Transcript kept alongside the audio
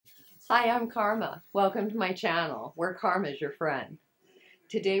Hi, I'm Karma. Welcome to my channel, where Karma's your friend.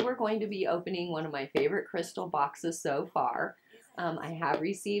 Today we're going to be opening one of my favorite crystal boxes so far. I have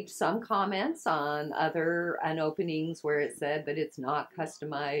received some comments on other unopenings where it said that it's not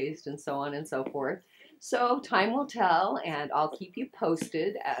customized and so on and so forth. So time will tell, and I'll keep you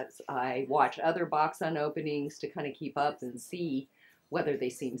posted as I watch other box unopenings to kind of keep up and see whether they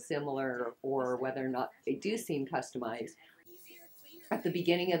seem similar or whether or not they do seem customized. At the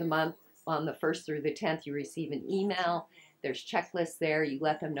beginning of the month, on the 1st through the 10th, you receive an email. There's checklists there. You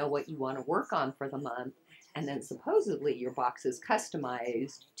let them know what you want to work on for the month. And then supposedly your box is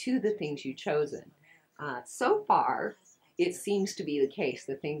customized to the things you've chosen. So far, it seems to be the case.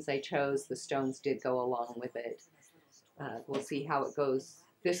 The things I chose, the stones did go along with it. We'll see how it goes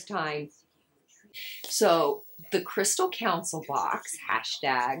this time. So the Crystal Council box,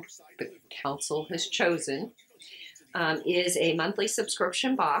 hashtag the council has chosen, is a monthly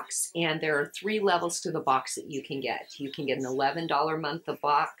subscription box, and there are 3 levels to the box that you can get. You can get an $11 a month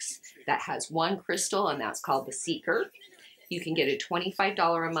box that has 1 crystal, and that's called the Seeker. You can get a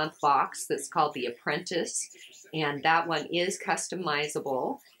 $25 a month box that's called the Apprentice, and that one is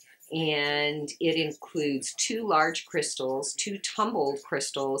customizable, and it includes 2 large crystals, 2 tumbled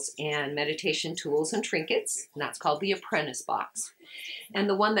crystals, and meditation tools and trinkets, and that's called the Apprentice Box. And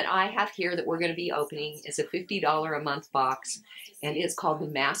the one that I have here that we're going to be opening is a $50 a month box, and it's called the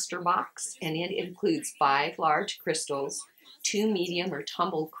Master Box, and it includes 5 large crystals, 2 medium or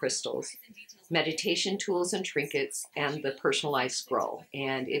tumbled crystals, meditation tools and trinkets, and the personalized scroll,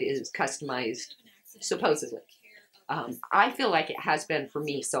 and it is customized supposedly. I feel like it has been for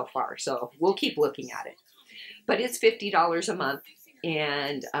me so far, so we'll keep looking at it. But it's $50 a month,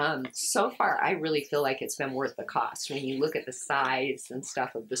 and so far I really feel like it's been worth the cost. When you look at the size and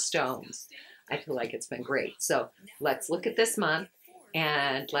stuff of the stones, I feel like it's been great. So let's look at this month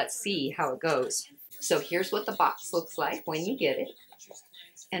and let's see how it goes. So here's what the box looks like when you get it.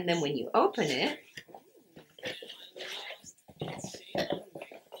 And then when you open it, that's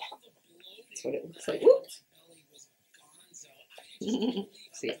what it looks like. Whoops.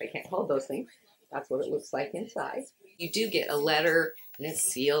 See if I can't hold those things. That's what it looks like inside. You do get a letter, and it's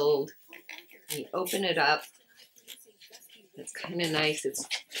sealed. And you open it up. It's kind of nice. It's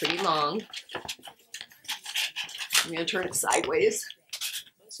pretty long. I'm going to turn it sideways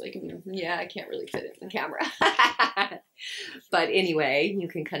so I can, yeah, I can't really fit it in the camera. But anyway, you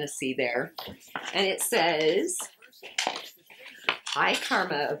can kind of see there. And it says, "Hi,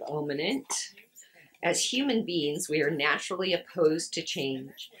 Karma of Ominit. As human beings, we are naturally opposed to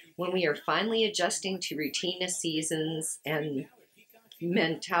change. When we are finally adjusting to routine of seasons and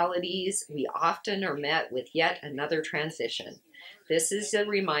mentalities, we often are met with yet another transition. This is a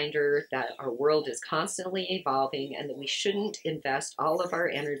reminder that our world is constantly evolving and that we shouldn't invest all of our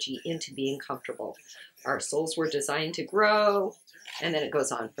energy into being comfortable. Our souls were designed to grow," and then it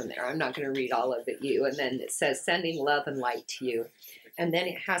goes on from there. I'm not going to read all of it, and then it says, "Sending love and light to you." And then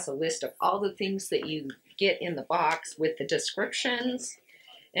it has a list of all the things that you get in the box with the descriptions.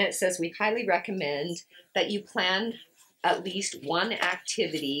 And it says, "We highly recommend that you plan at least one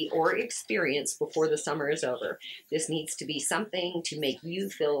activity or experience before the summer is over. This needs to be something to make you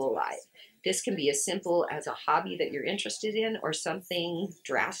feel alive. This can be as simple as a hobby that you're interested in or something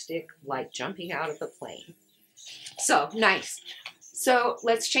drastic like jumping out of a plane." So, nice. So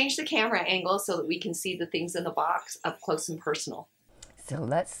let's change the camera angle so that we can see the things in the box up close and personal. So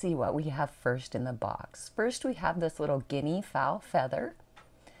let's see what we have first in the box. First we have this little Guinea fowl feather.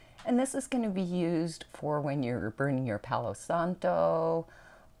 And this is going to be used for when you're burning your Palo Santo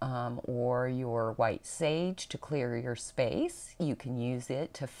or your white sage to clear your space. You can use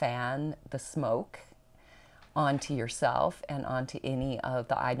it to fan the smoke onto yourself and onto any of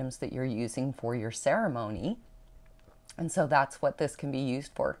the items that you're using for your ceremony. And so that's what this can be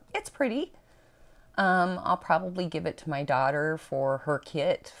used for. It's pretty. I'll probably give it to my daughter for her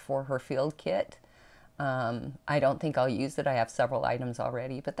kit, for her field kit. I don't think I'll use it. I have several items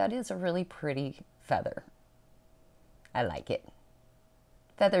already, but that is a really pretty feather. I like it.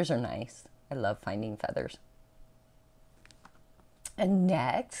 Feathers are nice. I love finding feathers. And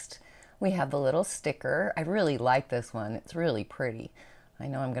next, we have the little sticker. I really like this one. It's really pretty. I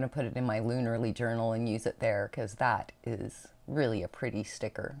know I'm going to put it in my Lunarly journal and use it there because that is really a pretty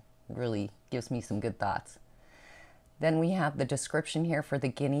sticker. It really gives me some good thoughts. Then we have the description here for the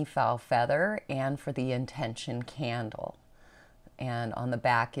Guinea fowl feather and for the intention candle. And on the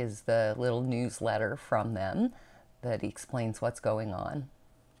back is the little newsletter from them that explains what's going on.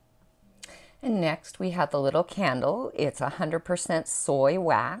 And next we have the little candle. It's 100% soy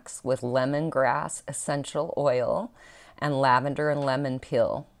wax with lemongrass essential oil and lavender and lemon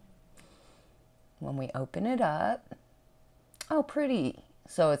peel. when we open it up, oh, pretty.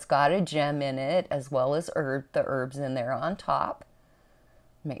 So it's got a gem in it as well as the herbs in there on top.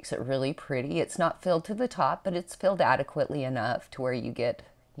 Makes it really pretty. It's not filled to the top, but it's filled adequately enough to where you get,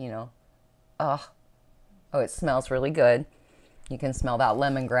 you know, oh, it smells really good. You can smell that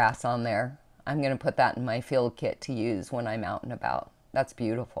lemongrass on there. I'm going to put that in my field kit to use when I'm out and about. That's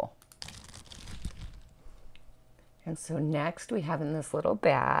beautiful. And so next we have in this little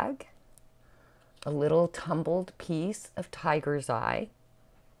bag a little tumbled piece of tiger's eye.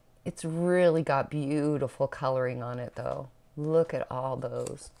 It's really got beautiful coloring on it though. Look at all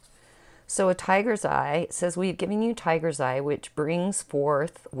those. So a tiger's eye, it says we've given you tiger's eye, which brings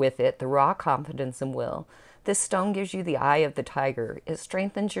forth with it the raw confidence and will. This stone gives you the eye of the tiger. It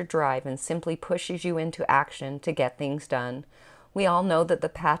strengthens your drive and simply pushes you into action to get things done. We all know that the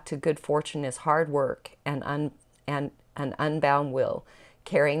path to good fortune is hard work and an unbound will.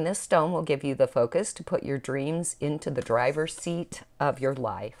 Carrying this stone will give you the focus to put your dreams into the driver's seat of your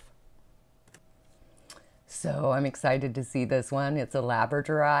life. So I'm excited to see this one. It's a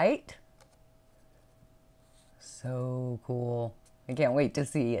Labradorite. So cool. I can't wait to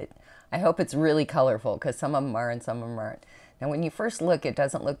see it. I hope it's really colorful because some of them are and some of them aren't. Now when you first look, it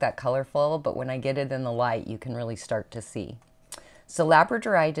doesn't look that colorful, but when I get it in the light, you can really start to see. So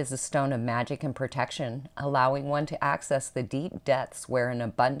Labradorite is a stone of magic and protection, allowing one to access the deep depths where an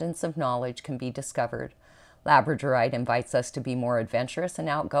abundance of knowledge can be discovered. Labradorite invites us to be more adventurous and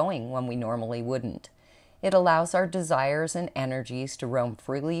outgoing when we normally wouldn't. It allows our desires and energies to roam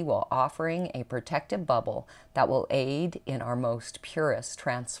freely while offering a protective bubble that will aid in our most purest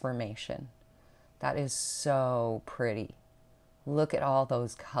transformation. That is so pretty. Look at all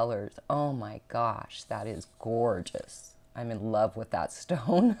those colors. Oh my gosh, that is gorgeous. I'm in love with that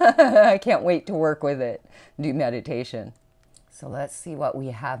stone. I can't wait to work with it, do meditation. So let's see what we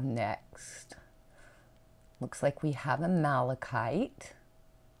have next. Looks like we have a malachite.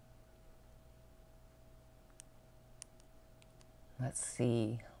 Let's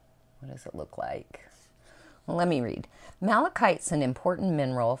see, what does it look like? Well, let me read. Malachite's an important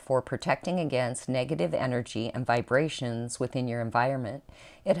mineral for protecting against negative energy and vibrations within your environment.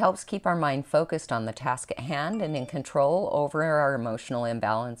 It helps keep our mind focused on the task at hand and in control over our emotional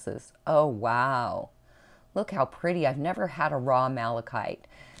imbalances. Oh, wow. Look how pretty. I've never had a raw malachite.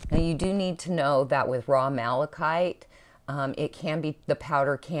 Now, you do need to know that with raw malachite, the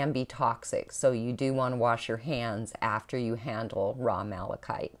powder can be toxic, so you do want to wash your hands after you handle raw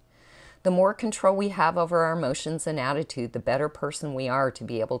malachite. The more control we have over our emotions and attitude, the better person we are to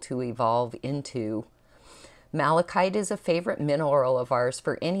be able to evolve into. Malachite is a favorite mineral of ours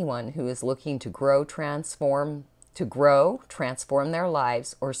for anyone who is looking to transform their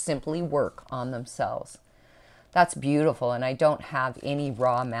lives, or simply work on themselves. That's beautiful, and I don't have any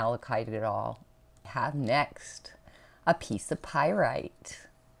raw malachite at all. Have next a piece of pyrite.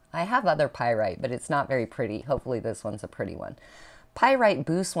 I have other pyrite, but it's not very pretty. Hopefully this one's a pretty one. Pyrite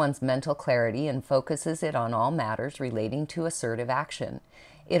boosts one's mental clarity and focuses it on all matters relating to assertive action.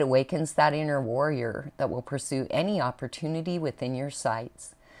 It awakens that inner warrior that will pursue any opportunity within your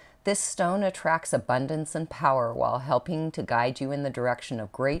sights. This stone attracts abundance and power while helping to guide you in the direction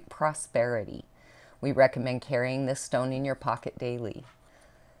of great prosperity. We recommend carrying this stone in your pocket daily.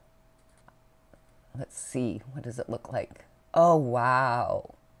 Let's see, what does it look like? Oh,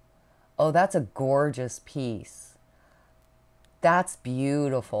 wow. Oh, that's a gorgeous piece. That's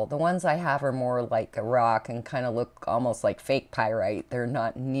beautiful. The ones I have are more like a rock and kind of look almost like fake pyrite. They're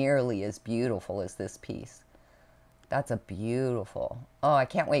not nearly as beautiful as this piece. That's a beautiful. Oh, I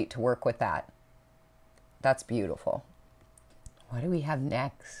can't wait to work with that. That's beautiful. What do we have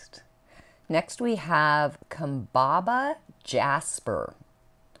next? Next we have Kambaba Jasper,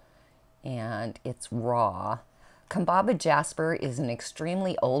 and it's raw. Kambaba Jasper is an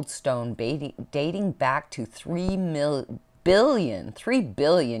extremely old stone dating back to 3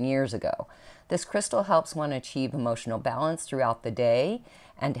 billion years ago. This crystal helps one achieve emotional balance throughout the day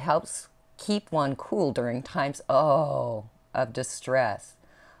and helps keep one cool during times of distress.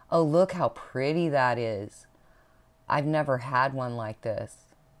 Oh, look how pretty that is. I've never had one like this.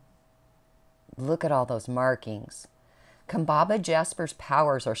 Look at all those markings. Kambaba Jasper's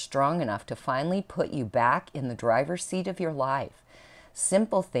powers are strong enough to finally put you back in the driver's seat of your life.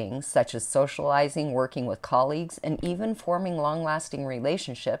 Simple things such as socializing, working with colleagues, and even forming long-lasting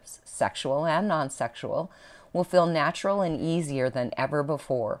relationships, sexual and non-sexual, will feel natural and easier than ever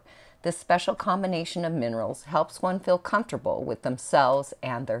before. This special combination of minerals helps one feel comfortable with themselves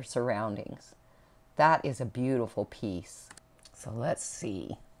and their surroundings. That is a beautiful piece. So let's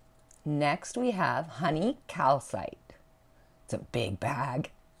see. Next we have honey calcite. It's a big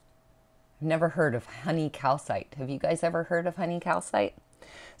bag. Never heard of honey calcite. Have you guys ever heard of honey calcite?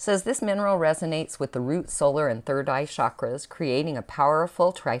 Says this mineral resonates with the root, solar, and third eye chakras, creating a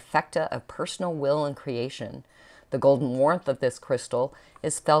powerful trifecta of personal will and creation. The golden warmth of this crystal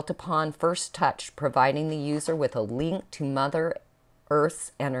is felt upon first touch, providing the user with a link to Mother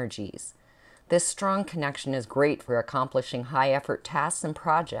Earth's energies. This strong connection is great for accomplishing high-effort tasks and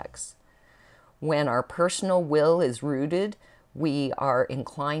projects. When our personal will is rooted, we are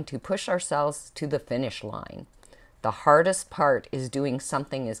inclined to push ourselves to the finish line. The hardest part is doing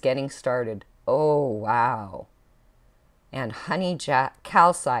something is getting started. Oh, wow. And honey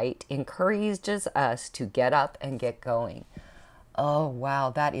calcite encourages us to get up and get going. Oh, wow,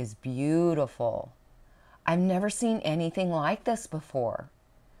 that is beautiful. I've never seen anything like this before.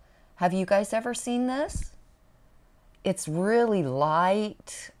 Have you guys ever seen this? It's really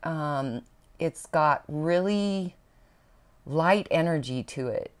light. It's got really light energy to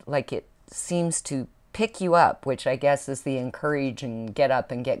it. Like it seems to pick you up, which I guess is the encourage and get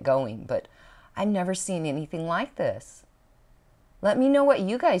up and get going. But I've never seen anything like this. Let me know what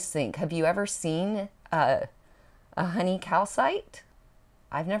you guys think. Have you ever seen a honey calcite?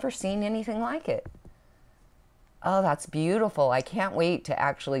 I've never seen anything like it. Oh, that's beautiful. I can't wait to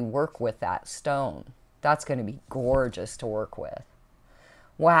actually work with that stone. That's going to be gorgeous to work with.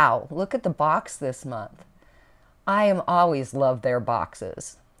 Wow, look at the box this month. I am always love their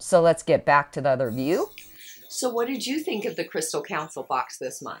boxes. So let's get back to the other view. So what did you think of the Crystal Council box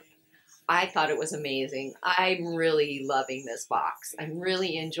this month? I thought it was amazing. I'm really loving this box. I'm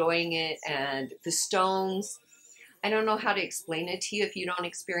really enjoying it, and the stones, I don't know how to explain it to you if you don't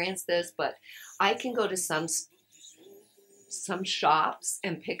experience this, but I can go to some shops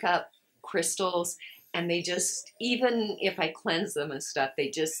and pick up crystals, and they just, even if I cleanse them and stuff,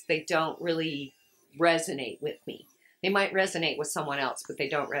 they don't really resonate with me. They might resonate with someone else, but they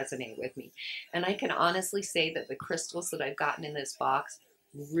don't resonate with me. And I can honestly say that the crystals that I've gotten in this box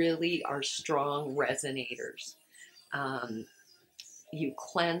really are strong resonators. You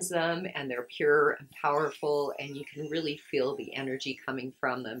cleanse them and they're pure and powerful, and you can really feel the energy coming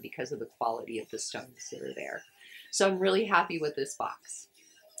from them because of the quality of the stones that are there. So I'm really happy with this box.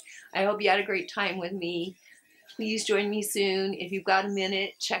 I hope you had a great time with me. Please join me soon. If you've got a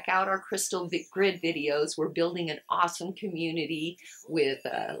minute, check out our crystal grid videos. We're building an awesome community with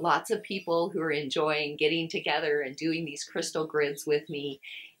lots of people who are enjoying getting together and doing these crystal grids with me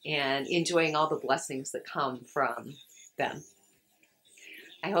and enjoying all the blessings that come from them.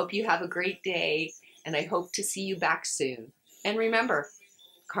 I hope you have a great day, and I hope to see you back soon. And remember,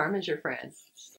 karma's your friend.